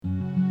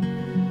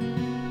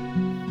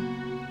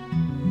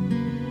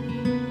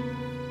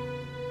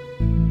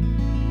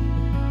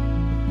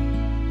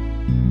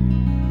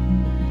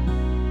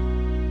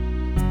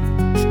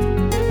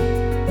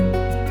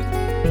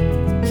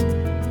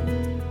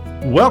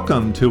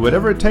Welcome to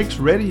Whatever It Takes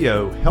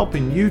Radio,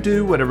 helping you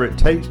do whatever it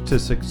takes to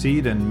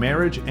succeed in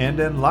marriage and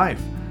in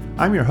life.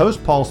 I'm your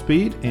host, Paul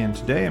Speed, and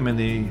today I'm in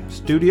the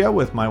studio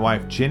with my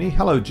wife, Jenny.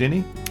 Hello,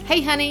 Jenny.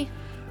 Hey, honey.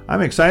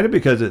 I'm excited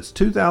because it's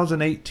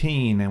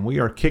 2018 and we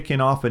are kicking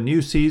off a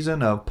new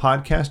season of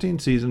podcasting,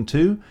 season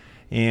 2,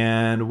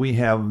 and we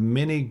have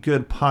many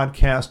good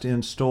podcasts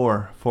in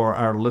store for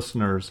our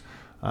listeners.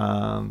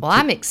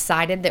 I'm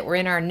excited that we're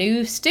in our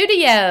new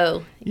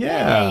studio.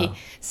 Yeah. Yay.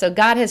 So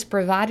God has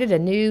provided a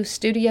new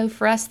studio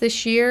for us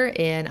this year,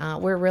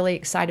 and we're really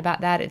excited about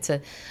that. It's a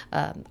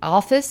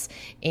office,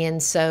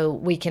 and so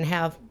we can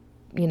have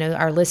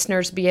our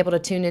listeners be able to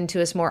tune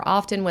into us more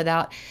often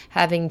without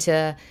having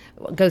to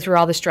go through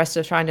all the stress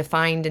of trying to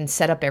find and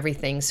set up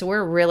everything. So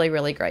we're really,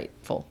 really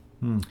grateful.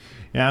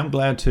 Yeah, I'm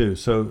glad too.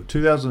 So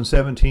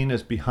 2017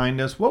 is behind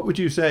us. What would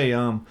you say,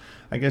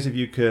 I guess if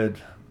you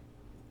could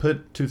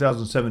put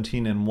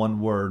 2017 in one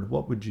word,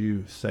 what would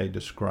you say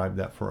describe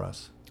that for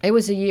us? It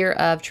was a year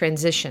of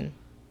transition.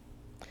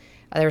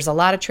 There was a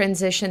lot of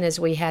transition as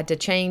we had to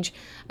change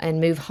and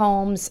move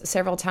homes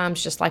several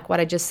times, just like what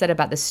I just said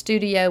about the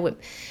studio.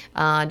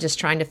 Just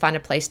trying to find a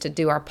place to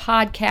do our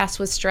podcast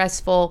was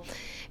stressful.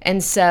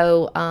 And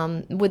so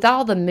with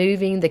all the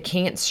moving, the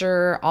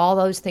cancer, all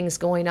those things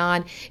going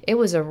on, it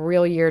was a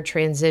real year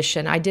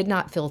transition. I did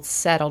not feel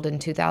settled in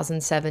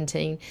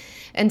 2017.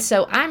 And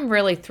so I'm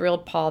really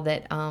thrilled, Paul,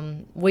 that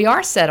we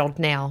are settled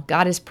now.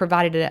 God has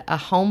provided a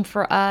home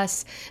for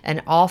us,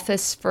 an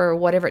office for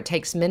Whatever It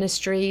Takes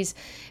Ministries.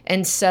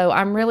 And so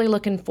I'm really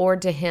looking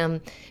forward to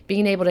him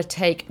being able to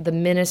take the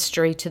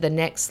ministry to the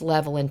next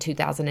level in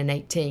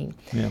 2018.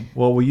 Yeah.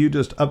 Well, will you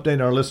just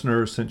update our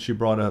listeners, since you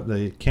brought up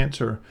the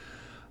cancer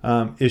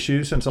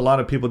issue, since a lot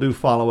of people do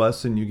follow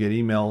us and you get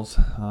emails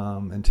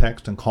and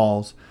text and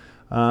calls.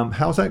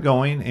 How's that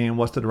going, and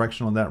what's the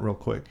direction on that real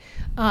quick?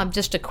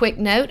 Just a quick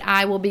note,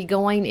 I will be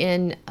going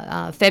in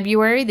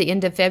February, the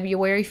end of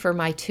February, for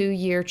my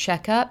 2-year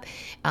checkup.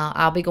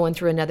 I'll be going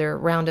through another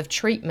round of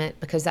treatment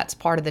because that's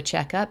part of the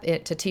checkup to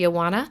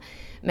Tijuana,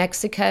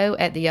 Mexico,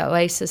 at the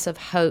Oasis of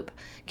Hope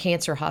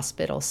Cancer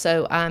Hospital.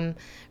 So I'm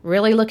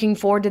really looking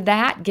forward to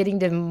that, getting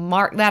to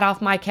mark that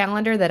off my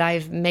calendar that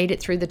I've made it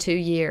through the 2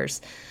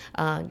 years.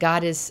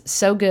 God is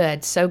so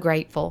good, so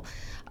grateful.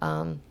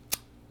 I'm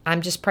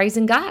just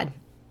praising God.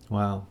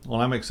 Wow. Well,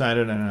 I'm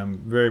excited, and I'm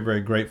very, very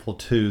grateful,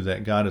 too,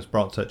 that God has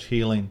brought such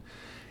healing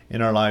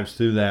in our lives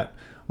through that.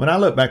 When I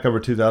look back over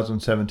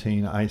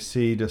 2017, I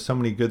see just so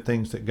many good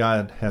things that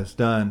God has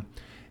done.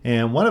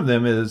 And one of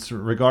them is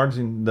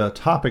regarding the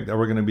topic that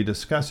we're going to be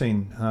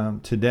discussing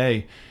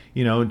today.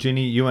 You know,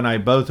 Jenny, you and I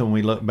both, when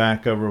we look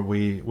back over,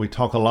 we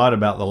talk a lot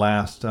about the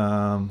last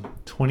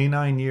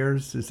 29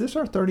 years. Is this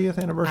our 30th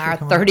anniversary? Our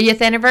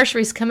 30th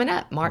anniversary is coming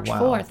up, March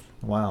 4th.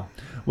 Wow.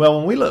 Well,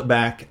 when we look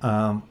back,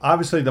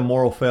 obviously the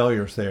moral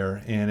failure's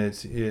there, and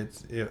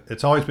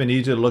it's always been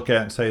easy to look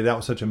at and say that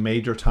was such a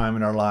major time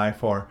in our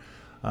life or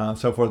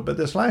so forth. But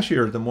this last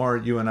year, the more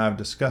you and I have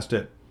discussed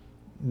it,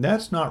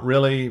 that's not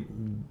really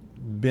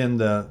been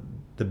the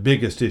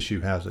biggest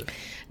issue, has it?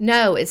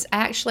 No, it's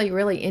actually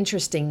really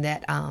interesting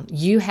that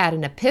you had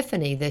an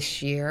epiphany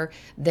this year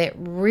that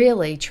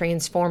really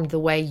transformed the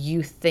way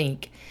you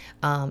think.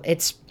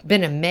 It's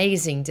been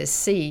amazing to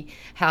see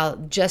how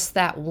just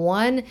that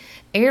one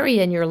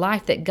area in your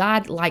life that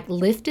God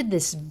lifted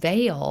this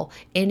veil,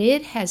 and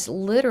it has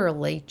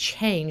literally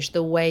changed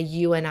the way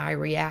you and I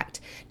react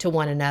to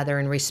one another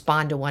and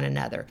respond to one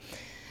another.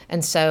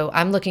 And so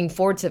I'm looking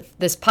forward to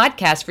this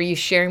podcast for you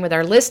sharing with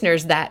our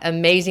listeners that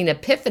amazing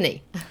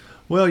epiphany.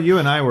 Well, you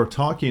and I were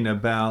talking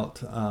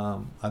about,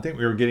 I think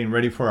we were getting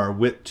ready for our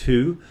WIT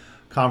 2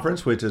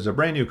 conference, which is a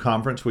brand new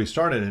conference we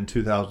started in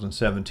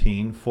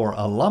 2017 for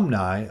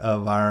alumni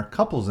of our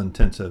couples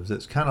intensives.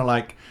 It's kind of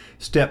like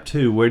step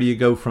 2. Where do you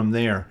go from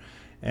there?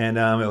 And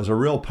it was a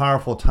real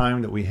powerful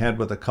time that we had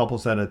with the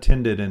couples that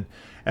attended. And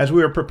as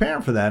we were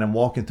preparing for that and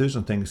walking through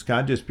some things,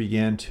 God just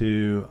began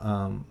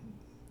to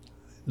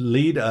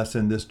lead us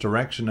in this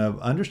direction of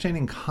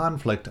understanding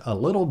conflict a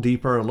little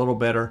deeper, a little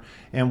better,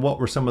 and what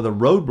were some of the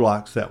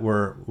roadblocks that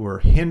were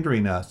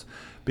hindering us.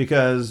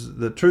 Because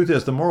the truth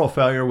is, the moral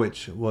failure,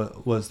 which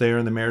was there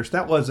in the marriage,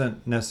 that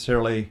wasn't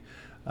necessarily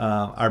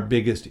our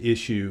biggest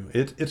issue.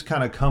 It's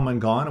kind of come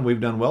and gone, and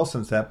we've done well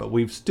since that, but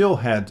we've still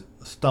had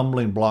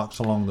stumbling blocks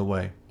along the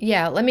way.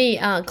 Yeah, let me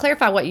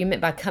clarify what you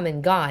meant by come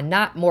and gone.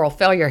 Not moral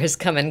failure has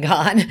come and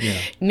gone,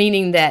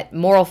 meaning that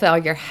moral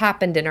failure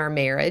happened in our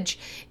marriage,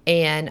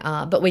 and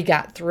but we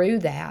got through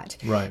that.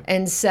 Right.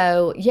 And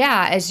so,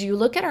 yeah, as you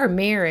look at our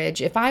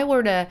marriage, if I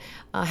were to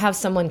have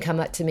someone come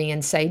up to me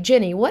and say,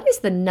 Jenny, what is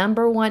the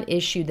number one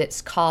issue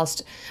that's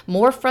caused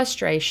more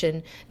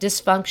frustration,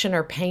 dysfunction,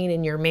 or pain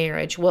in your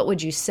marriage? What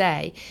would you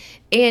say?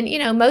 And,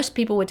 most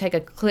people would take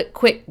a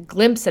quick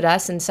glimpse at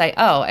us and say,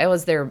 oh, it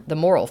was the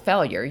moral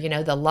failure,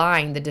 the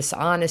lying, the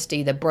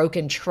dishonesty, the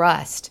broken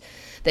trust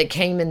that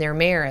came in their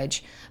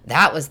marriage.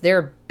 That was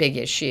their big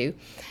issue.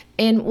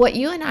 And what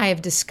you and I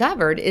have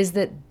discovered is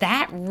that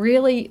that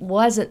really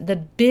wasn't the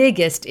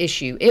biggest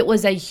issue. It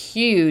was a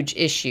huge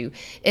issue.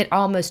 It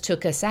almost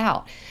took us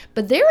out.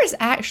 But there is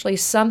actually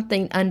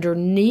something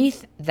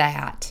underneath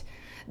that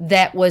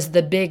that was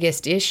the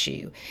biggest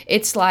issue.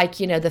 It's like,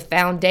 the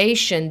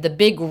foundation, the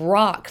big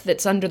rock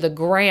that's under the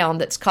ground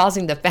that's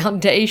causing the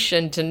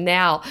foundation to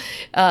now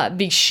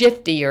be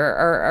shifty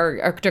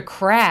or to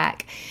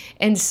crack.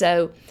 And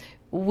so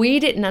we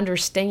didn't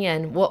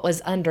understand what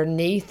was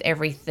underneath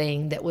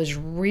everything that was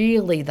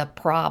really the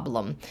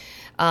problem.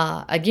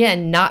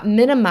 Again, not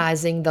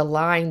minimizing the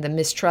lying, the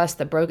mistrust,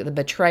 the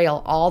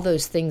betrayal, all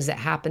those things that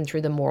happen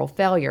through the moral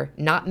failure,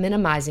 not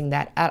minimizing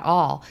that at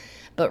all,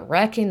 but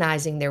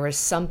recognizing there was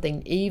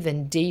something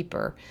even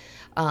deeper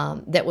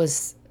that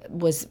was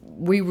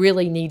we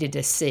really needed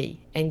to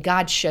see. And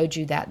God showed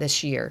you that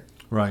this year.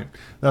 Right.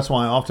 That's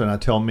why often I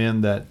tell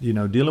men that,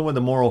 dealing with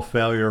the moral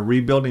failure,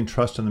 rebuilding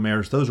trust in the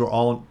marriage, those are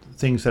all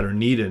things that are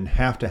needed and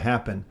have to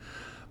happen.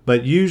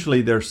 But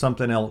usually there's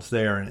something else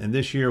there. And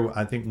this year,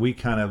 I think we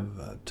kind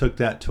of took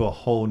that to a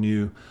whole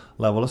new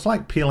level. It's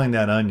like peeling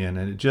that onion.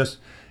 And it just,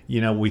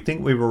 we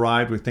think we've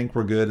arrived, we think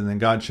we're good, and then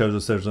God shows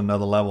us there's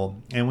another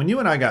level. And when you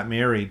and I got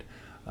married,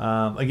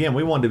 again,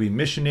 we wanted to be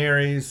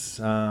missionaries.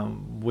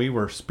 We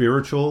were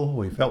spiritual.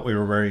 We felt we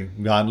were very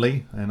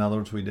godly. In other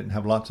words, we didn't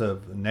have lots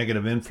of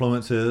negative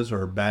influences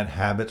or bad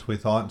habits, we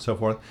thought, and so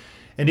forth.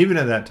 And even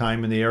at that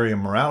time in the area of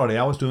morality,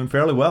 I was doing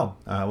fairly well.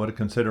 I would have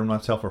considered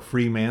myself a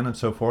free man and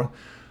so forth.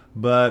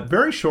 But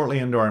very shortly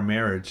into our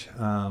marriage,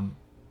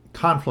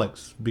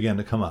 conflicts began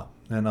to come up.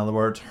 In other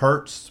words,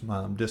 hurts,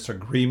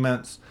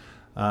 disagreements,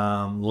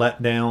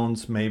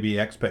 letdowns, maybe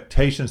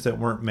expectations that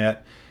weren't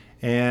met.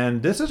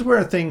 And this is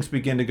where things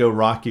begin to go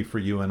rocky for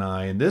you and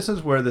I. And this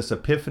is where this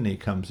epiphany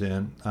comes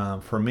in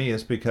for me,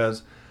 is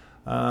because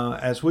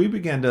as we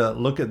began to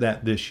look at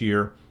that this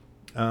year,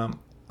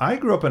 I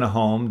grew up in a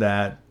home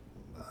that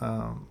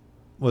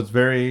was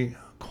very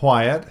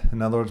quiet.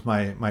 In other words,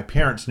 my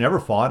parents never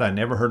fought. I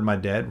never heard my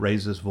dad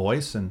raise his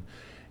voice, and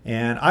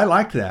I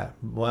liked that.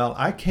 Well,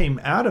 I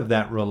came out of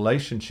that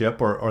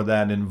relationship or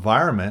that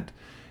environment,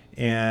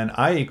 and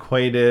I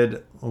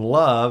equated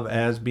love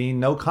as being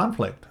no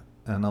conflict.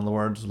 In other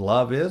words,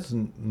 love is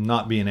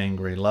not being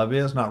angry. Love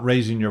is not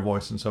raising your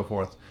voice and so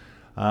forth.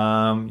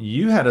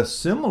 You had a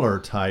similar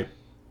type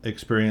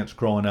experience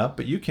growing up,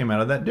 but you came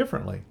out of that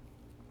differently.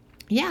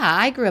 Yeah,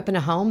 I grew up in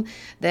a home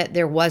that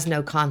there was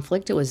no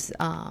conflict. It was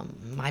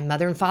my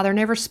mother and father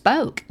never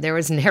spoke. There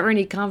was never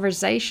any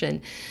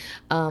conversation.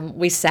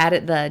 We sat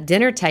at the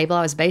dinner table.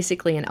 I was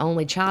basically an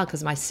only child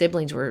because my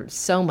siblings were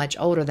so much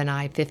older than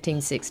I,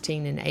 15,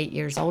 16, and 8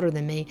 years older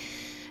than me.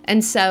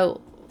 And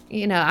so,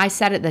 I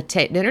sat at the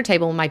dinner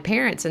table with my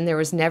parents, and there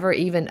was never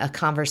even a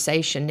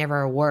conversation,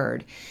 never a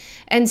word.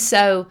 And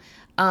so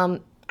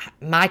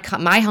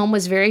my home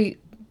was very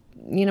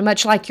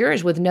much like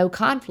yours, with no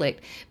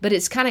conflict. But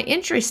it's kind of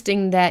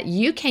interesting that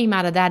you came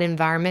out of that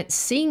environment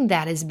seeing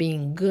that as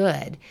being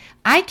good.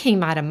 I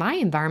came out of my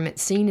environment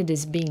seeing it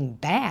as being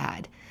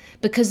bad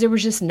because there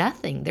was just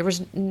nothing. There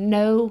was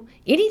no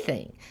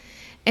anything.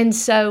 And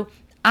so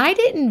I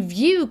didn't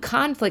view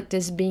conflict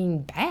as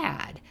being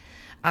bad.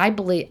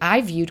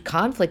 I viewed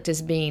conflict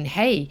as being,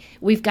 hey,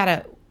 we've got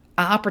an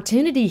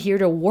opportunity here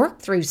to work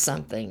through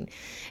something.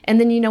 And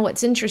then,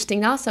 what's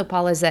interesting also,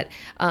 Paul, is that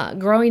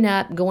growing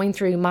up, going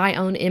through my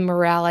own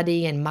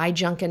immorality and my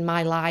junk in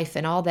my life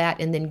and all that,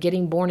 and then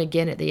getting born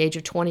again at the age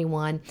of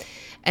 21,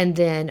 and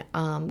then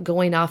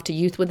going off to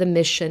Youth with a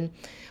Mission,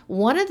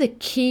 one of the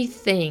key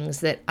things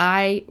that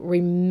I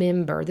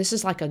remember, this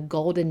is like a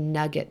golden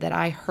nugget that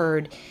I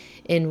heard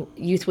in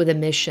Youth with a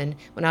Mission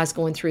when I was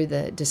going through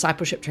the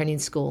discipleship training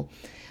school,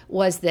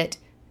 was that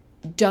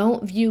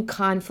don't view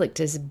conflict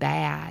as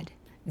bad.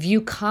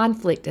 View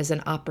conflict as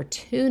an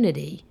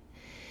opportunity.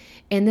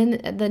 And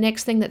then the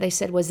next thing that they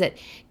said was that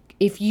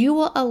if you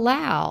will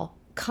allow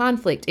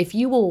conflict, if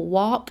you will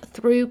walk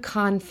through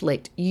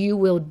conflict, you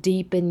will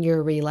deepen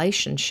your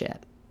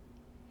relationship.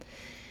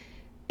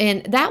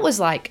 And that was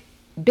like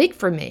big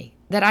for me,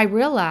 that I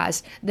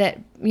realized that,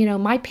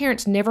 my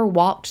parents never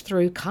walked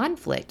through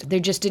conflict.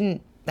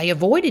 They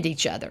avoided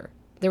each other.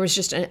 There was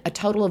just a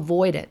total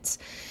avoidance.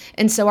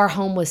 And so our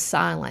home was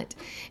silent.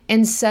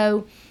 And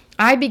so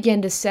I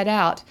began to set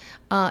out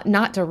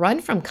not to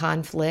run from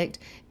conflict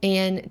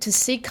and to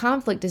see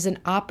conflict as an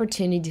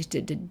opportunity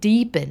to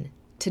deepen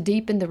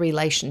the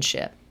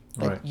relationship.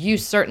 But Right. You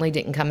certainly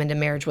didn't come into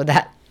marriage with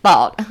that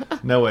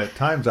thought. No, at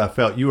times I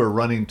felt you were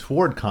running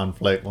toward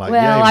conflict. Like,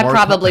 Well, yay, I more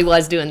probably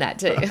was doing that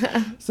too.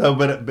 So,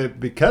 but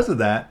because of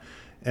that,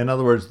 in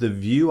other words, the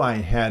view I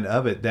had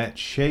of it, that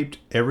shaped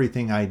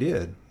everything I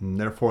did. And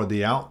therefore,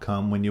 the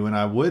outcome when you and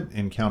I would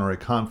encounter a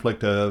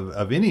conflict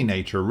of any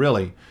nature,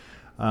 really,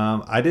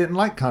 I didn't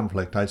like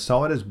conflict. I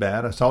saw it as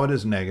bad. I saw it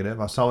as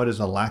negative. I saw it as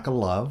a lack of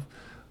love.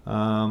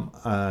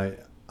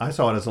 I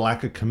saw it as a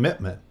lack of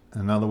commitment.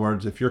 In other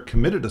words, if you're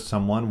committed to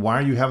someone, why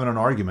are you having an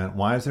argument?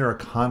 Why is there a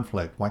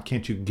conflict? Why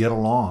can't you get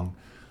along?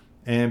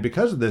 And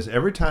because of this,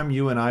 every time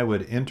you and I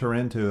would enter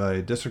into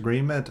a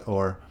disagreement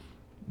or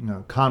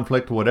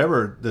conflict,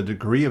 whatever the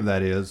degree of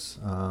that is,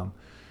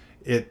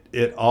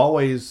 it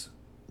always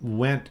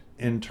went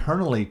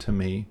internally to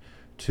me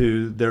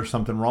to there's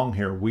something wrong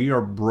here. We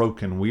are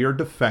broken. We are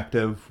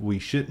defective. We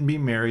shouldn't be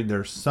married.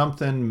 There's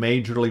something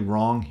majorly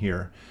wrong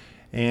here.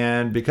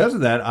 And because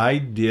of that, I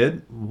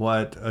did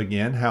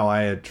how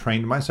I had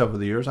trained myself over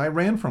the years. I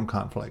ran from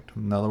conflict.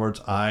 In other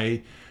words,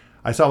 I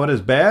saw it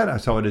as bad. I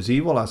saw it as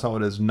evil. I saw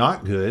it as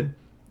not good,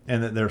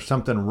 and that there's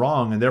something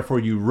wrong. And therefore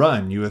you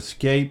run, you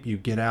escape, you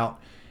get out.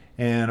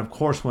 And of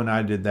course, when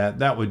I did that,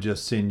 that would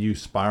just send you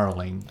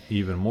spiraling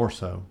even more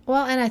so.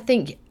 Well, and I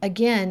think,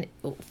 again,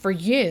 for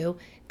you,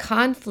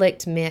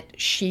 conflict meant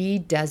she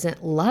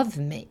doesn't love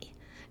me.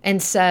 And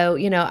so,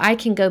 I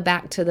can go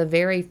back to the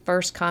very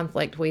first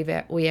conflict we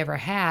ever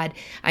had.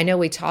 I know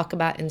we talk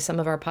about in some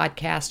of our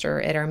podcasts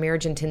or at our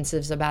marriage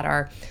intensives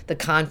about the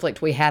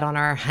conflict we had on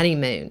our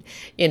honeymoon,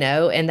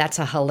 and that's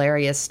a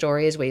hilarious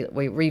story as we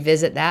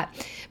revisit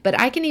that. But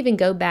I can even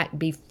go back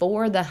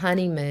before the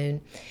honeymoon,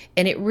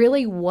 and it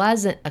really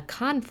wasn't a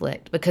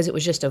conflict because it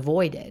was just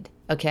avoided,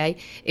 okay?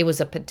 It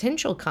was a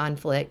potential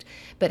conflict,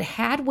 but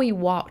had we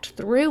walked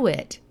through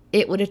it,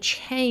 it would have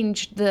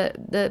changed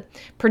the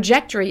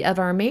trajectory of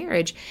our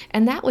marriage.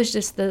 And that was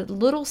just the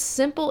little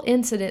simple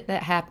incident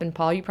that happened,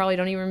 Paul. You probably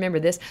don't even remember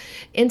this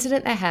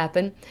incident that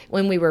happened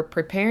when we were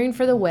preparing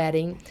for the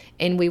wedding,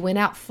 and we went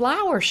out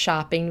flower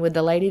shopping with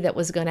the lady that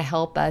was going to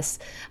help us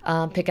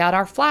pick out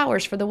our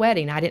flowers for the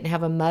wedding. I didn't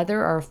have a mother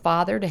or a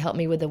father to help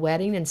me with the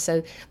wedding, and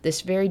so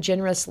this very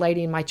generous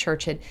lady in my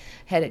church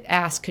had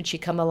asked, could she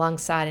come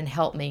alongside and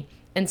help me?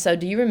 And so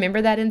do you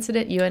remember that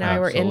incident? You and I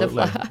were in the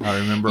flower. I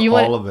remember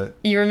all of it.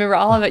 You remember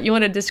all of it? You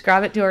want to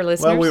describe it to our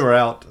listeners? Well, we were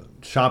out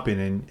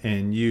shopping,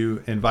 and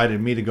you invited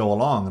me to go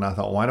along. And I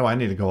thought, why do I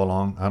need to go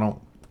along? I don't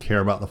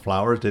care about the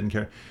flowers, didn't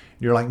care.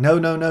 You're like,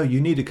 no,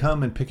 you need to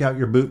come and pick out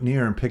your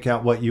boutonniere and pick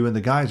out what you and the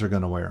guys are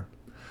going to wear.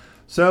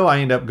 So I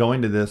end up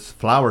going to this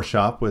flower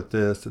shop with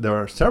this. There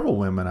are several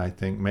women, I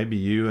think, maybe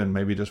you and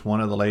maybe just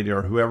one other lady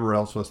or whoever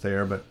else was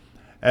there. But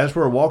as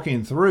we're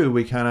walking through,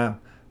 we kind of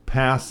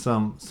pass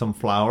some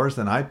flowers,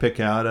 and I pick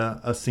out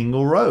a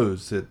single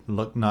rose. It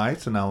looked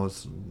nice, and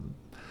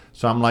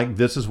I'm like,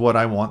 this is what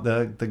I want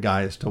the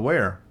guys to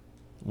wear.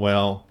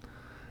 Well,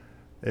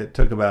 it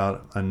took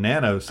about a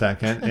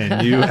nanosecond,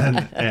 and you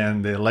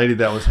and the lady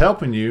that was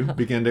helping you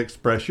began to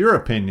express your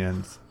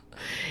opinions,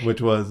 which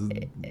was...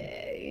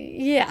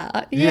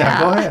 Yeah.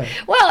 Go ahead.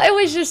 Well, it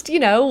was just,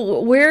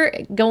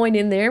 we're going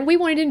in there and we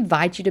wanted to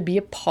invite you to be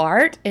a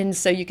part. And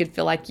so you could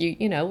feel like you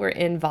were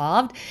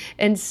involved.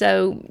 And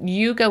so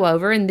you go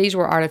over, and these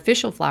were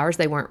artificial flowers.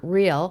 They weren't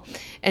real.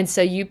 And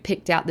so you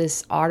picked out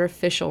this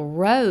artificial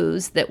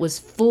rose that was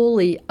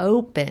fully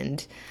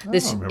opened. I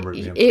don't remember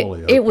it being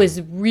fully opened. It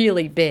was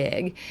really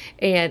big.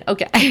 And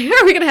okay,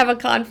 are we going to have a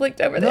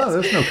conflict over this? No,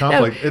 there's no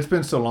conflict. No. It's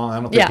been so long.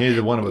 I don't think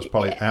either one of us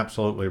probably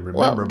absolutely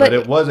remember, but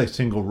it was a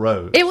single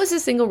rose. It was a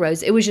single rose.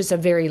 It was just a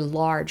very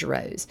large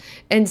rose.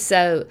 And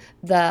so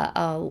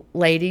the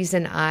ladies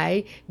and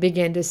I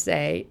began to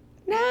say,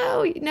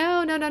 no. You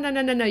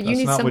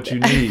need something. What you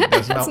need.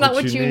 That's not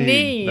what you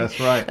need. That's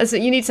right.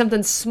 You need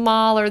something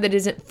smaller that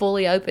isn't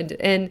fully opened.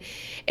 And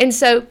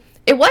so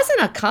it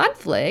wasn't a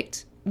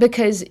conflict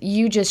because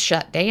you just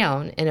shut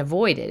down and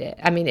avoided it.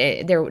 I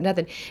mean, there was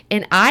nothing.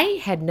 And I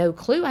had no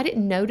clue. I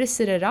didn't notice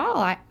it at all.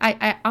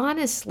 I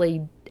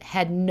honestly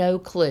had no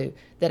clue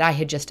that I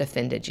had just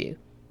offended you.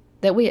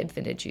 That we had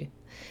offended you.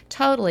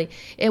 Totally.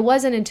 It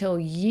wasn't until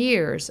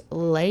years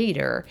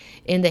later,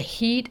 in the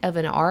heat of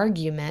an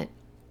argument,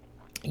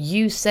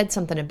 you said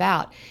something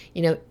about,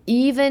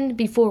 even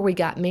before we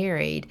got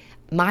married,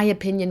 my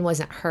opinion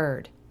wasn't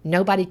heard.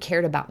 Nobody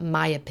cared about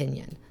my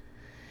opinion.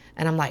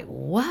 And I'm like,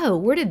 whoa,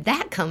 where did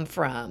that come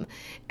from?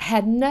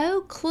 Had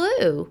no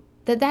clue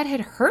that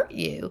had hurt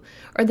you,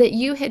 or that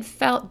you had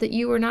felt that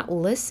you were not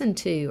listened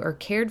to or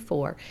cared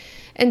for.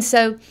 And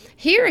so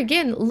here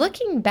again,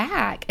 looking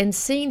back and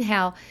seeing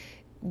how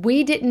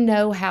we didn't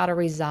know how to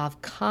resolve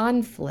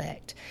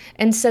conflict.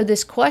 And so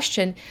this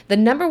question, the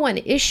number one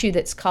issue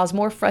that's caused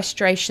more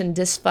frustration,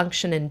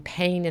 dysfunction, and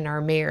pain in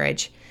our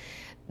marriage,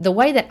 the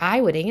way that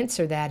I would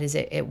answer that is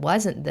it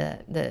wasn't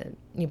the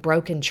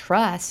broken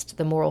trust,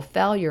 the moral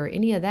failure,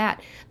 any of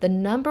that. The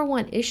number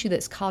one issue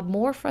that's caused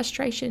more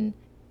frustration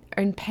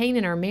and pain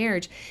in our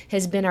marriage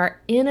has been our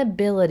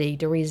inability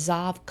to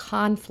resolve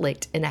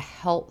conflict in a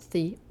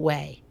healthy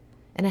way.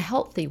 I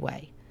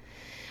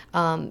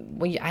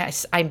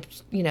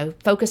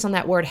focus on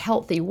that word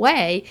healthy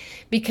way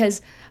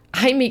because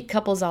I meet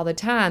couples all the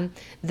time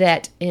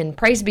that, in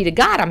praise be to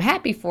God, I'm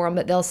happy for them,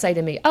 but they'll say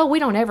to me, oh, we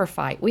don't ever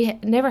fight. We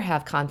never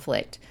have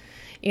conflict.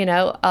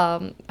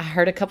 I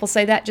heard a couple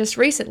say that just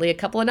recently, a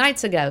couple of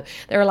nights ago.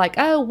 They were like,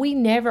 oh, we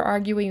never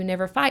argue, we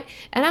never fight.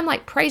 And I'm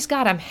like, praise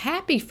God, I'm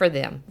happy for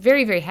them.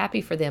 Very, very happy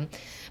for them.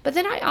 But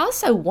then I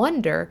also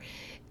wonder,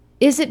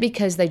 is it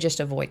because they just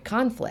avoid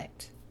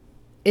conflict?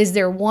 Is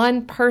there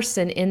one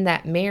person in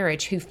that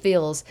marriage who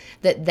feels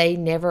that they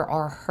never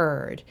are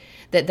heard,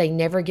 that they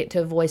never get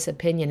to voice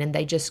opinion, and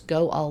they just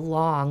go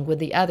along with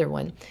the other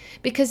one?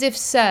 Because if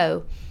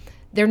so,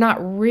 they're not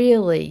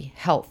really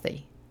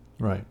healthy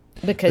Right.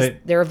 because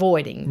they're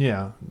avoiding.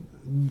 Yeah.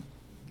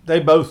 They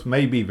both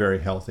may be very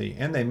healthy,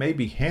 and they may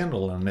be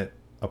handling it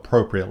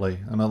appropriately.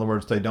 In other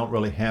words, they don't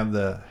really have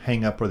the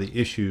hang up or the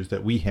issues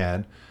that we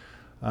had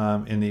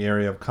in the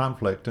area of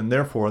conflict, and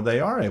therefore they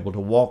are able to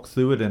walk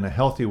through it in a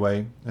healthy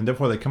way, and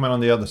therefore they come out on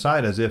the other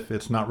side as if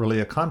it's not really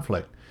a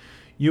conflict.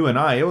 You and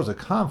I, it was a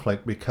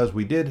conflict because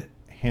we did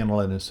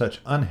handle it in such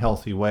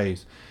unhealthy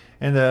ways.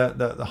 And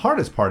the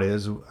hardest part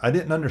is I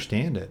didn't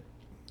understand it.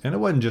 And it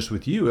wasn't just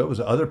with you. It was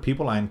other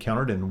people I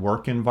encountered in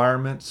work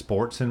environment,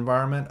 sports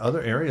environment,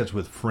 other areas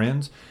with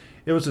friends.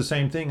 It was the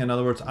same thing. In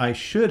other words, I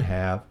should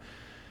have,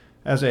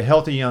 as a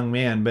healthy young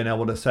man, been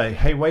able to say,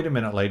 hey, wait a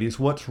minute, ladies,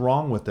 what's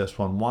wrong with this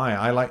one?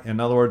 Why? In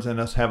other words,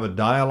 and us have a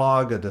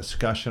dialogue, a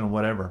discussion,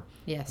 whatever.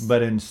 Yes.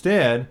 But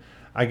instead,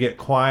 I get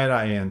quiet,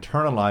 I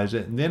internalize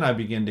it, and then I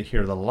begin to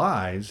hear the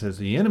lies as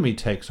the enemy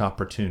takes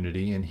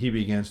opportunity and he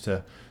begins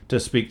to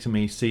speak to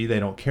me. See,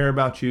 they don't care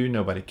about you.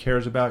 Nobody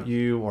cares about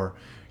you, or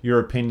your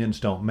opinions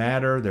don't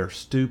matter. They're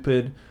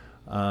stupid.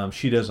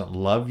 She doesn't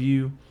love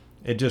you.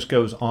 It just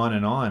goes on.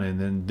 And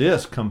then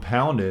this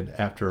compounded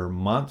after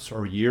months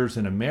or years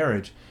in a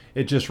marriage,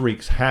 it just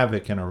wreaks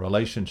havoc in a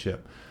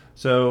relationship.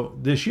 So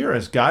this year,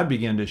 as God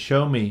began to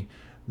show me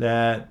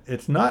that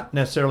it's not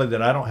necessarily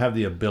that I don't have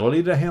the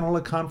ability to handle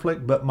a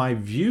conflict, but my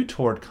view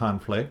toward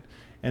conflict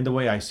and the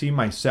way I see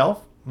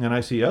myself and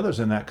I see others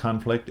in that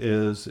conflict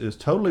is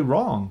totally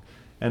wrong.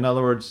 In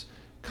other words,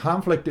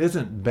 conflict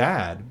isn't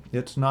bad.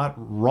 It's not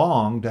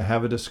wrong to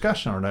have a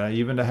discussion or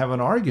even to have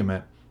an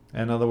argument.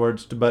 In other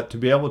words, but to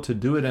be able to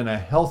do it in a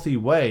healthy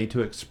way,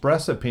 to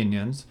express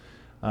opinions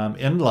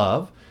in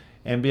love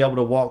and be able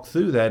to walk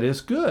through that is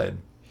good.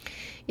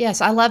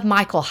 Yes, I love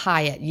Michael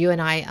Hyatt. You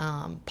and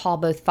I, Paul,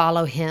 both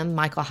follow him.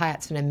 Michael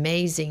Hyatt's an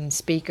amazing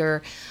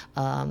speaker.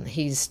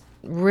 He's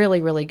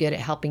really, really good at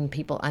helping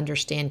people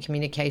understand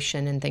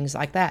communication and things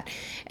like that.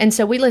 And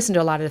so we listen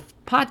to a lot of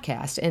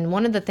podcasts. And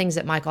one of the things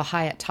that Michael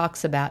Hyatt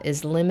talks about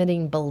is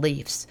limiting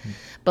beliefs.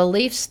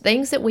 Beliefs,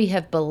 things that we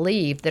have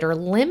believed that are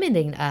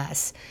limiting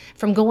us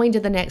from going to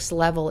the next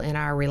level in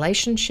our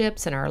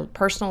relationships, in our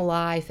personal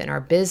life, in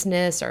our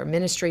business, our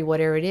ministry,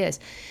 whatever it is.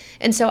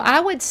 And so I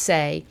would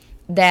say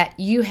that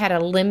you had a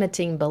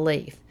limiting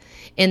belief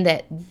in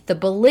that the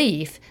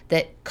belief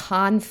that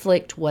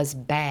conflict was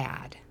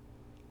bad.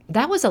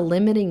 That was a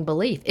limiting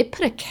belief. It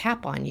put a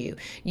cap on you.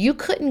 You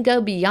couldn't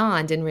go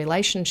beyond in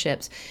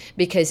relationships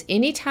because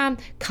anytime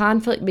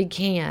conflict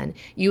began,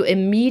 you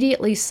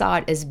immediately saw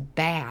it as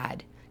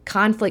bad.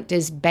 Conflict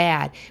is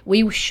bad.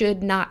 We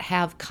should not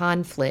have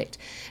conflict.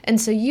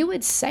 And so you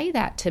would say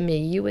that to me.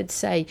 You would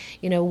say,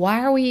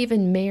 why are we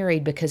even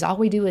married? Because all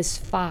we do is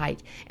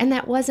fight. And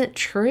that wasn't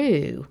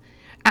true.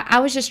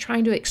 I was just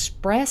trying to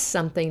express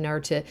something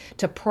or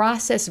to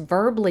process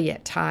verbally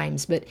at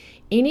times, but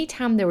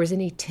anytime there was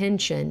any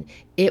tension,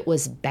 it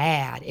was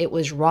bad. It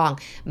was wrong.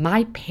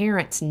 My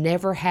parents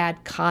never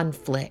had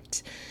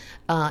conflict,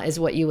 is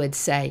what you would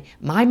say.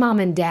 My mom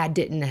and dad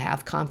didn't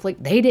have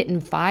conflict. They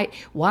didn't fight.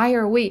 Why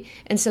are we?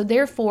 And so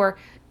therefore,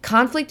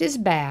 conflict is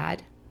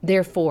bad.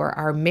 Therefore,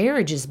 our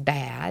marriage is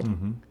bad.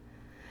 Mm-hmm.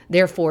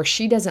 Therefore,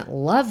 she doesn't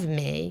love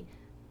me.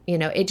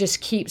 It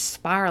just keeps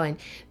spiraling.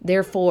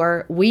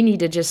 Therefore, we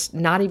need to just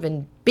not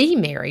even be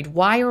married.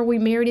 Why are we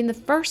married in the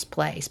first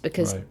place?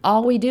 Because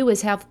all we do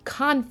is have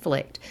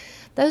conflict.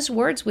 Those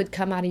words would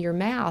come out of your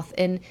mouth.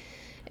 And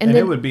then,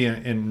 it would be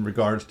in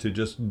regards to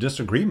just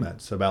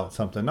disagreements about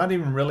something, not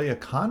even really a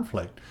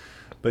conflict,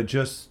 but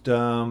just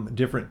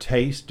different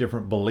tastes,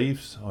 different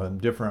beliefs,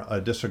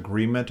 a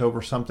disagreement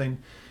over something.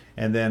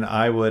 And then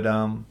I would...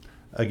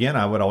 Again,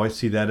 I would always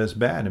see that as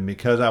bad. And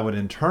because I would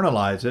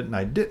internalize it and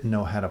I didn't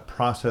know how to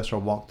process or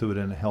walk through it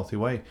in a healthy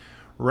way,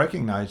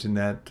 recognizing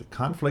that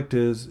conflict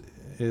is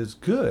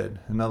good.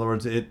 In other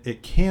words,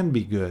 it can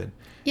be good.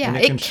 Yeah, and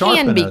it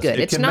can be good.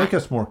 It can make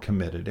us more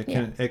committed.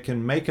 It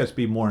can make us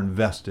be more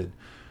invested.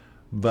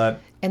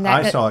 But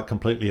I saw it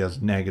completely as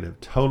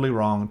negative, totally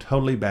wrong,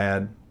 totally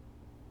bad,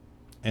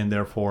 and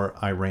therefore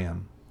I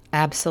ran.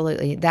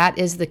 Absolutely. That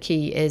is the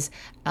key, is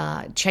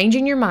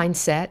changing your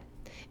mindset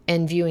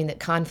and viewing that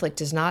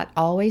conflict is not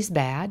always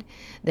bad,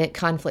 that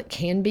conflict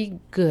can be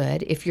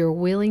good. If you're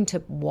willing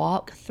to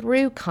walk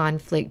through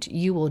conflict,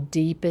 you will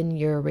deepen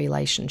your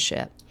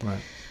relationship. Right.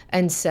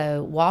 And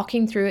so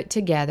walking through it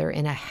together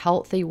in a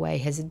healthy way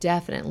has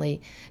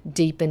definitely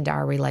deepened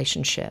our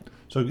relationship.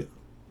 So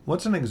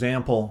what's an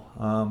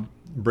example,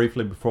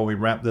 briefly before we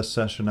wrap this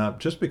session up,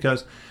 just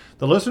because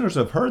the listeners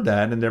have heard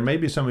that, and there may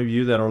be some of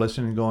you that are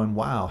listening going,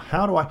 wow,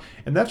 how do I...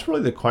 And that's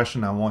really the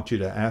question I want you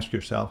to ask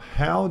yourself.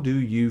 How do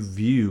you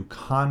view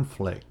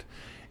conflict?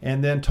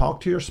 And then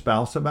talk to your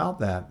spouse about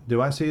that.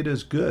 Do I see it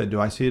as good? Do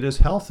I see it as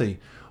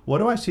healthy? What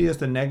do I see as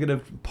the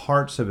negative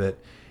parts of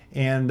it?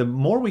 And the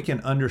more we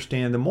can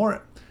understand, the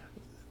more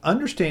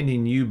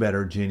understanding you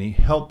better, Jenny,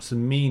 helps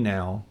me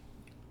now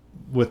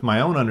with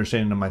my own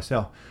understanding of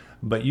myself.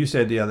 But you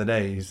said the other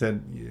day, you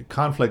said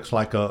conflict's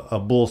like a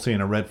bull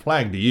seeing a red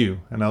flag to you.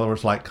 In other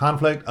words, like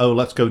conflict, oh,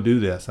 let's go do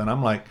this. And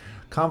I'm like,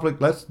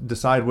 conflict, let's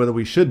decide whether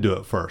we should do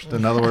it first.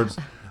 In other words,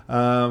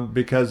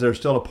 because there's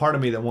still a part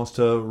of me that wants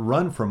to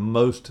run from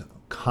most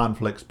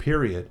conflicts,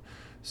 period.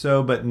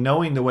 So, but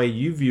knowing the way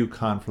you view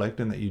conflict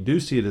and that you do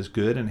see it as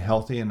good and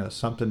healthy and as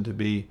something to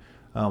be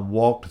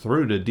walked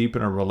through to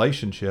deepen a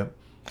relationship,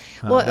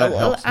 that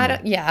helps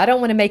me. I don't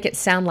want to make it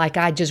sound like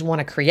I just want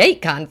to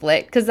create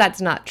conflict, because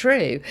that's not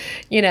true.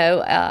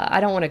 I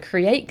don't want to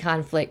create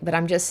conflict, but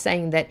I'm just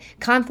saying that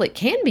conflict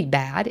can be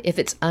bad if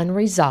it's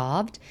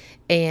unresolved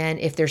and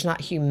if there's not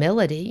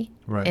humility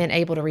and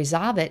able to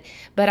resolve it.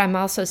 But I'm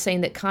also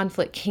saying that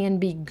conflict can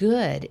be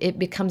good. It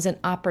becomes an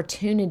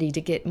opportunity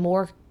to get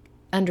more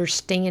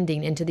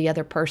understanding into the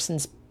other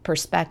person's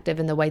perspective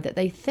and the way that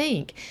they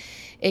think.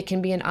 It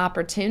can be an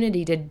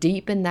opportunity to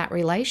deepen that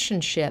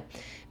relationship.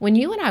 When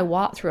you and I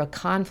walk through a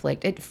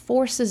conflict, it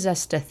forces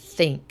us to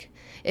think.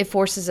 It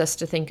forces us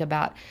to think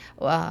about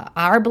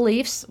our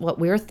beliefs, what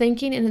we're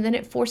thinking, and then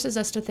it forces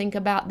us to think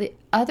about the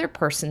other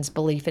person's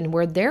belief and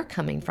where they're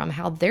coming from,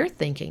 how they're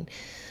thinking.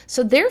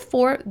 So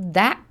therefore,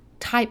 that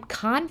type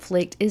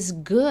conflict is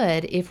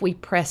good if we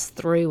press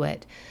through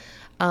it.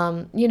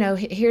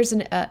 Here's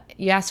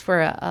you asked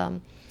for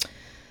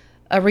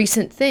a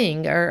recent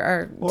thing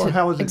or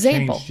how has it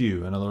example. Changed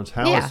you? In other words,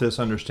 how has this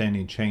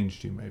understanding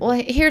changed you? Maybe.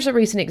 Well, here's a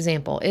recent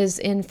example is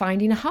in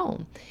finding a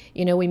home.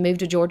 We moved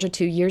to Georgia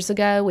 2 years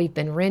ago. We've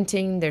been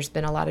renting. There's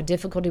been a lot of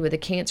difficulty with the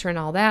cancer and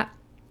all that.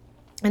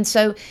 And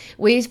so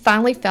we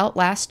finally felt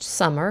last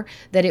summer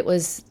that it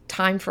was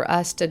time for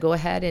us to go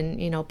ahead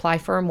and, apply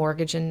for a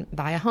mortgage and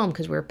buy a home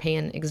because we were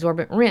paying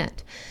exorbitant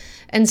rent.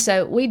 And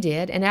so we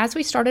did. And as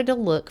we started to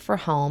look for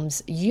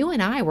homes, you and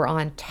I were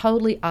on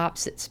totally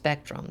opposite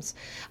spectrums.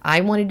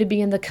 I wanted to be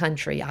in the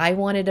country. I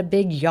wanted a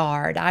big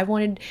yard. I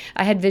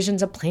had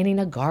visions of planting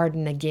a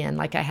garden again,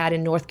 like I had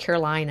in North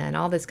Carolina and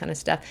all this kind of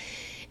stuff.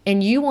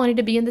 And you wanted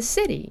to be in the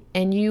city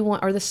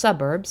or the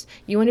suburbs.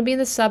 You want to be in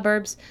the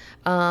suburbs,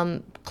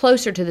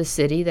 closer to the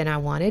city than I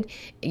wanted.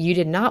 You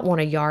did not want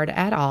a yard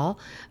at all.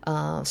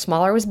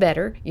 Smaller was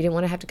better. You didn't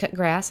want to have to cut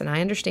grass, and I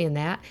understand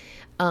that.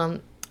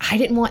 I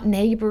didn't want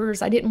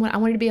neighbors. I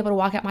wanted to be able to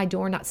walk out my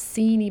door and not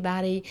see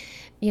anybody,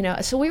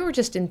 So we were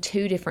just in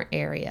two different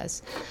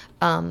areas,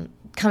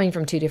 coming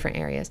from two different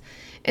areas.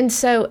 And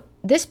so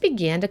this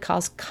began to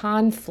cause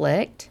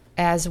conflict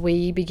as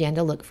we began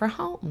to look for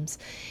homes.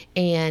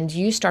 And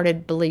you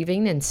started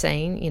believing and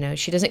saying,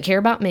 she doesn't care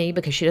about me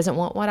because she doesn't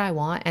want what I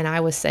want. And I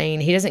was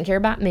saying, he doesn't care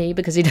about me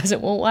because he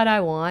doesn't want what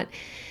I want.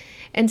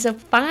 And so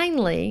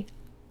finally,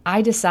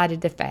 I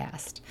decided to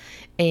fast.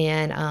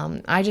 And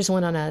I just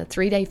went on a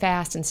 3-day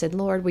fast and said,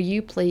 Lord, will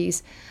you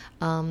please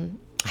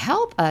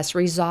help us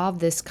resolve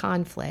this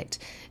conflict?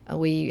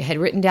 We had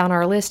written down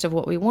our list of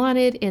what we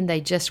wanted, and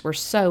they just were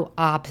so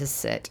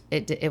opposite.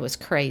 It was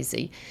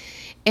crazy.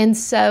 And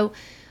so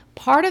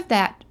part of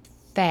that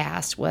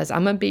fast was,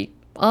 I'm going to be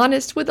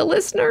honest with the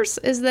listeners,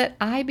 is that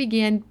I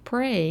began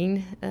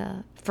praying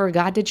for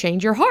God to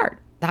change your heart.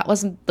 That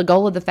wasn't the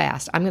goal of the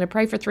fast. I'm going to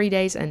pray for 3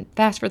 days and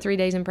fast for 3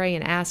 days and pray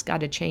and ask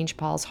God to change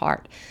Paul's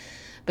heart.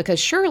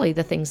 Because surely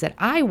the things that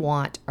I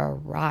want are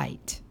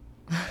right.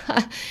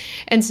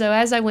 And so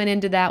as I went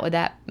into that with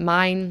that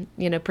mind,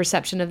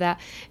 perception of that,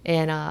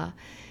 and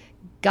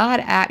God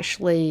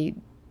actually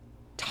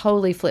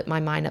totally flipped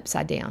my mind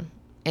upside down.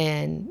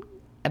 And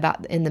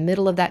about in the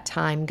middle of that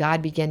time,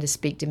 God began to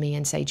speak to me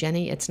and say,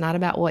 Jenny, it's not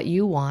about what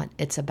you want.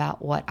 It's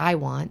about what I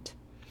want.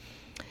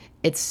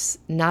 It's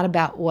not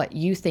about what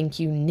you think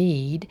you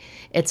need.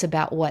 It's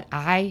about what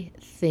I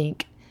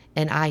think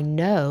and I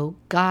know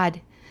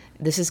God.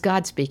 This is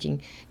God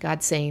speaking.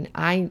 God saying,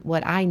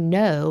 what I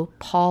know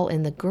Paul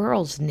and the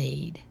girls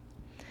need.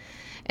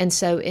 And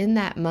so in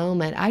that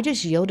moment, I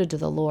just yielded to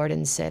the Lord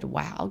and said,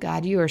 wow,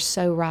 God, you are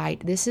so right.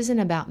 This isn't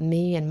about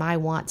me and my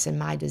wants and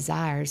my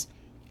desires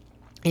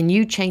and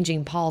you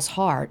changing Paul's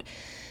heart.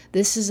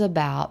 This is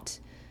about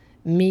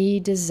me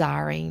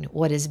desiring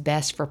what is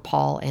best for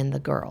Paul and the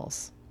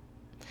girls.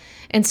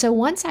 And so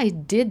once I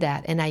did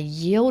that and I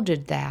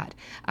yielded that,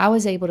 I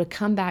was able to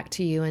come back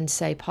to you and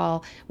say,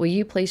 Paul, will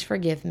you please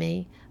forgive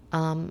me?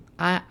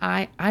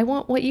 I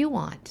want what you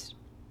want.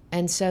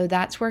 And so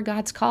that's where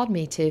God's called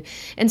me to.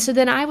 And so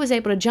then I was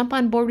able to jump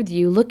on board with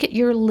you, look at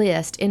your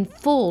list in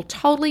full,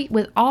 totally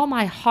with all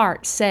my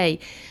heart, say,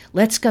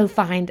 let's go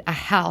find a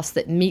house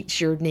that meets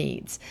your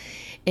needs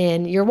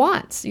and your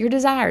wants, your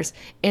desires.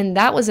 And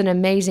that was an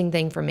amazing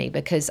thing for me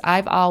because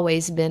I've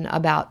always been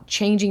about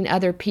changing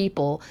other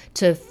people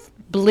to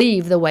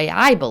believe the way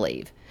I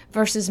believe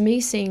versus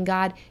me seeing,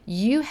 God,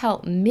 you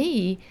help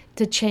me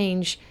to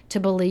change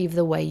to believe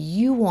the way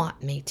you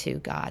want me to,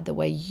 God, the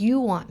way you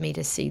want me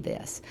to see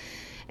this.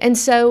 And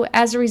so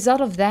as a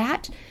result of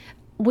that,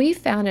 we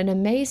found an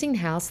amazing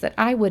house that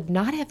I would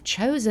not have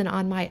chosen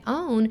on my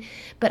own,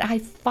 but I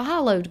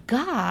followed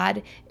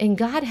God and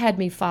God had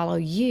me follow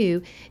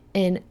you.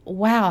 And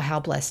wow, how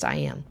blessed I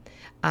am.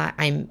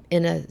 I'm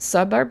in a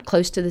suburb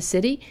close to the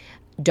city.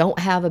 Don't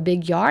have a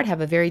big yard, have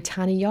a very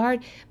tiny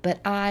yard, but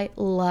I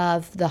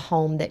love the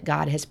home that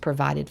God has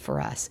provided for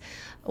us.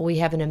 We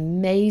have an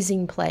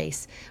amazing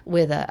place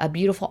with a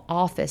beautiful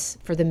office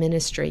for the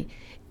ministry.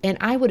 And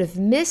I would have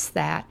missed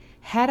that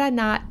had I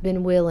not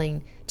been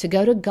willing to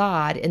go to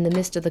God in the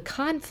midst of the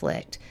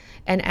conflict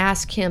and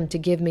ask Him to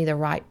give me the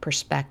right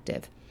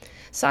perspective.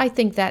 So I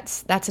think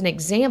that's an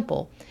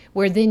example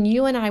where then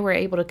you and I were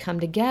able to come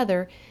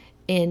together,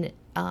 and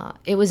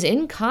it was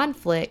in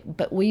conflict,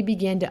 but we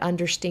began to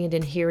understand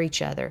and hear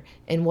each other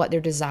and what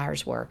their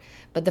desires were.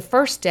 But the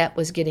first step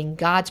was getting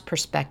God's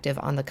perspective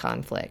on the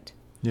conflict.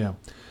 Yeah.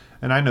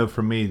 And I know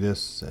for me,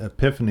 this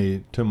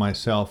epiphany to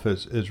myself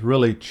has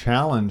really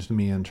challenged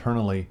me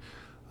internally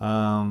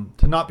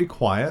to not be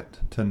quiet,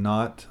 to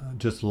not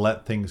just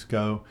let things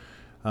go.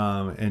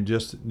 And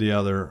just the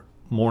other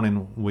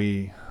morning,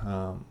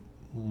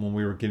 when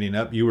we were getting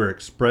up, you were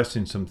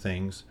expressing some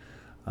things,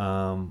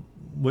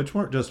 which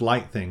weren't just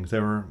light things;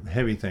 they were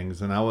heavy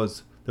things. And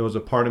there was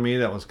a part of me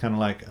that was kind of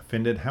like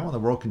offended. How in the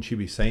world can she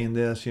be saying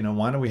this?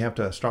 Why do we have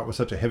to start with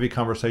such a heavy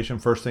conversation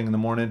first thing in the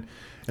morning,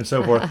 and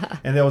so forth?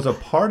 And there was a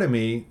part of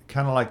me,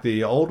 kind of like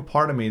the old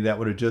part of me, that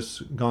would have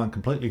just gone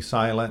completely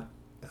silent,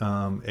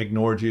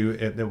 ignored you.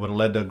 It would have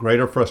led to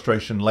greater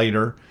frustration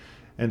later,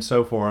 and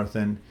so forth.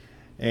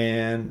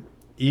 And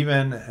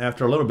even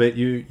after a little bit,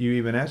 you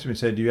even asked me,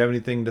 said, "Do you have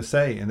anything to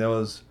say?" And there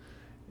was,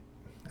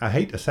 I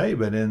hate to say,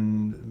 but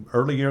in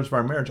early years of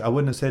our marriage, I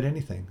wouldn't have said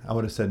anything. I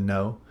would have said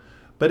no.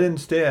 But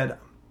instead,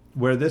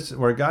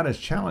 where God has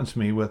challenged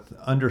me with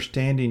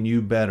understanding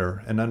you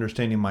better and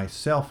understanding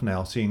myself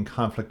now, seeing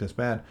conflict as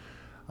bad,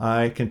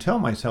 I can tell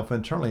myself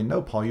internally,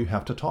 "No, Paul, you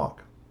have to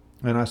talk."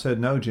 And I said,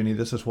 "No, Jenny,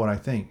 this is what I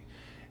think."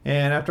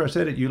 And after I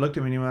said it, you looked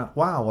at me and you went,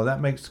 "Wow, well,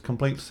 that makes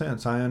complete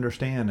sense. I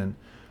understand." And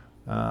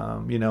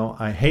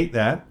I hate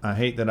that. I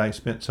hate that I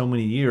spent so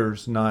many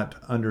years not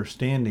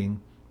understanding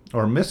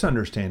or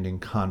misunderstanding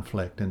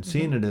conflict and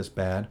seeing it as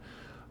bad.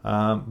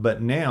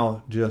 But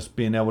now just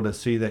being able to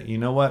see that, you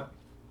know what?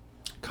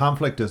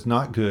 Conflict is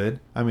not good.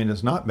 I mean,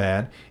 it's not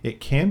bad. It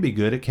can be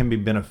good. It can be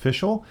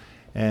beneficial,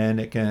 and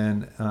it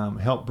can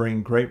help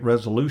bring great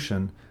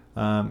resolution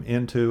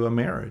into a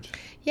marriage.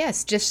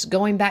 Yes, just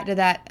going back to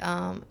that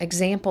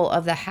example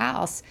of the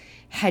house,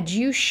 had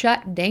you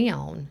shut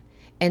down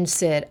and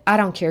said, "I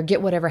don't care,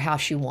 get whatever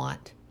house you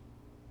want,"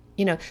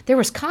 there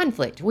was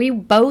conflict. We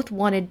both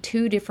wanted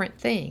two different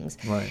things.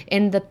 Right.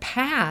 In the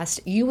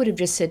past, you would have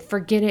just said,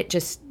 "Forget it,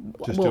 just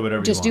do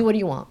whatever just you do want." what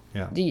you want.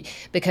 Yeah.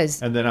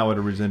 And then I would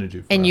have resented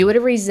you. And you would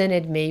have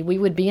resented me. We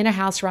would be in a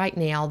house right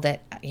now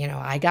that,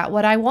 I got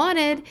what I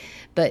wanted,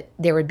 but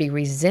there would be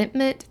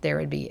resentment, there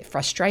would be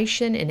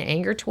frustration and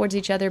anger towards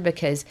each other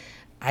because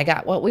I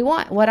got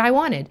what I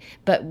wanted.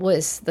 But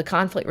was the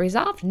conflict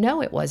resolved?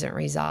 No, it wasn't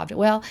resolved.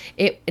 Well,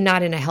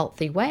 not in a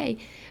healthy way.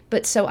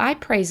 But so I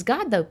praise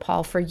God, though,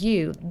 Paul, for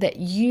you, that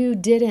you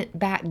didn't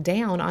back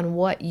down on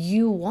what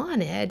you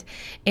wanted.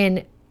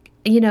 And,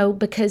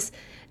 because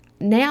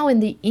now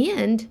in the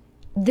end,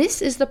 this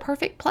is the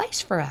perfect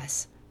place for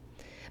us.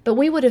 But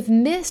we would have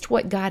missed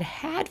what God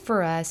had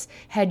for us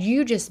had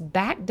you just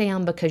backed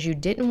down because you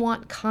didn't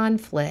want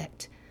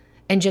conflict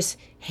and just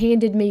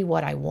handed me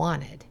what I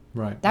wanted.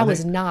 Right. That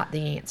was not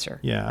the answer.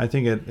 Yeah, I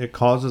think it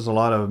causes a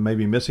lot of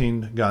maybe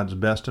missing God's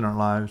best in our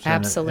lives.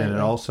 Absolutely. And it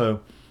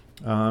also,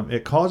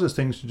 it causes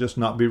things to just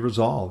not be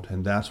resolved.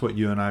 And that's what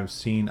you and I have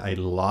seen a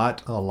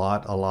lot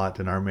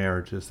in our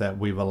marriage, is that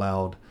we've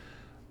allowed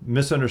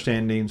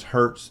misunderstandings,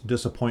 hurts,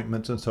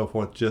 disappointments, and so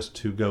forth just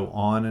to go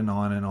on and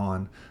on and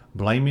on,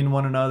 blaming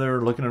one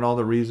another, looking at all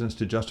the reasons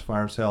to justify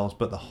ourselves.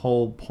 But the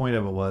whole point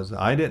of it was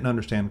I didn't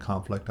understand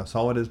conflict. I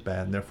saw it as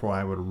bad, and therefore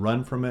I would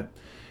run from it.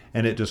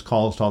 And it just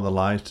caused all the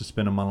lies to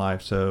spin in my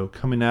life. So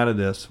coming out of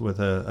this with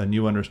a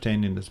new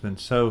understanding has been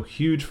so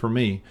huge for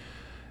me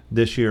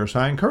this year. So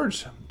I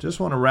just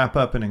want to wrap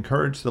up and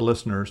encourage the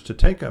listeners to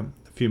take a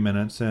few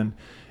minutes and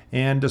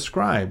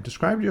describe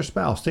to your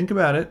spouse. Think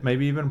about it,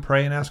 maybe even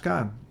pray and ask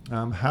God,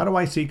 how do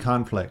I see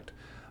conflict?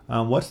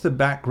 What's the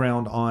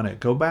background on it?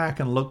 Go back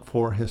and look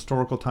for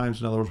historical times.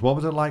 In other words, what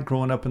was it like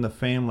growing up in the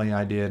family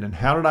I did? And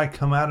how did I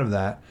come out of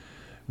that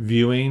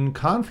viewing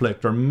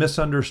conflict or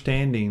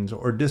misunderstandings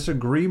or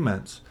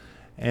disagreements,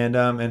 and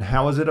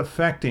how is it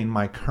affecting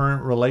my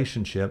current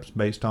relationships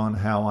based on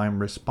how I'm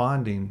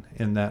responding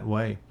in that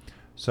way?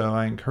 So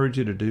I encourage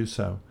you to do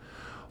so.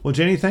 Well,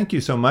 Jenny, thank you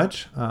so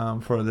much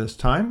for this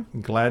time.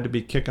 I'm glad to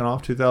be kicking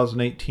off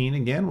 2018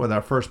 again with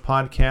our first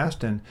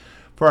podcast. And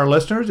for our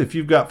listeners, if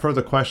you've got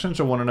further questions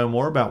or want to know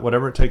more about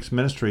Whatever It Takes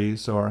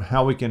Ministries or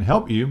how we can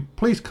help you,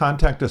 please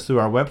contact us through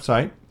our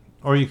website,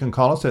 or you can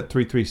call us at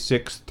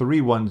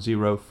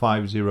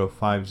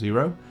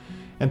 336-310-5050.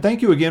 And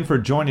thank you again for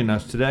joining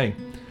us today.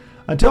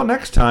 Until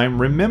next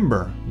time,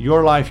 remember,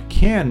 your life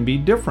can be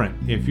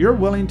different if you're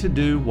willing to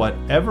do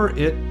whatever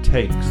it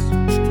takes.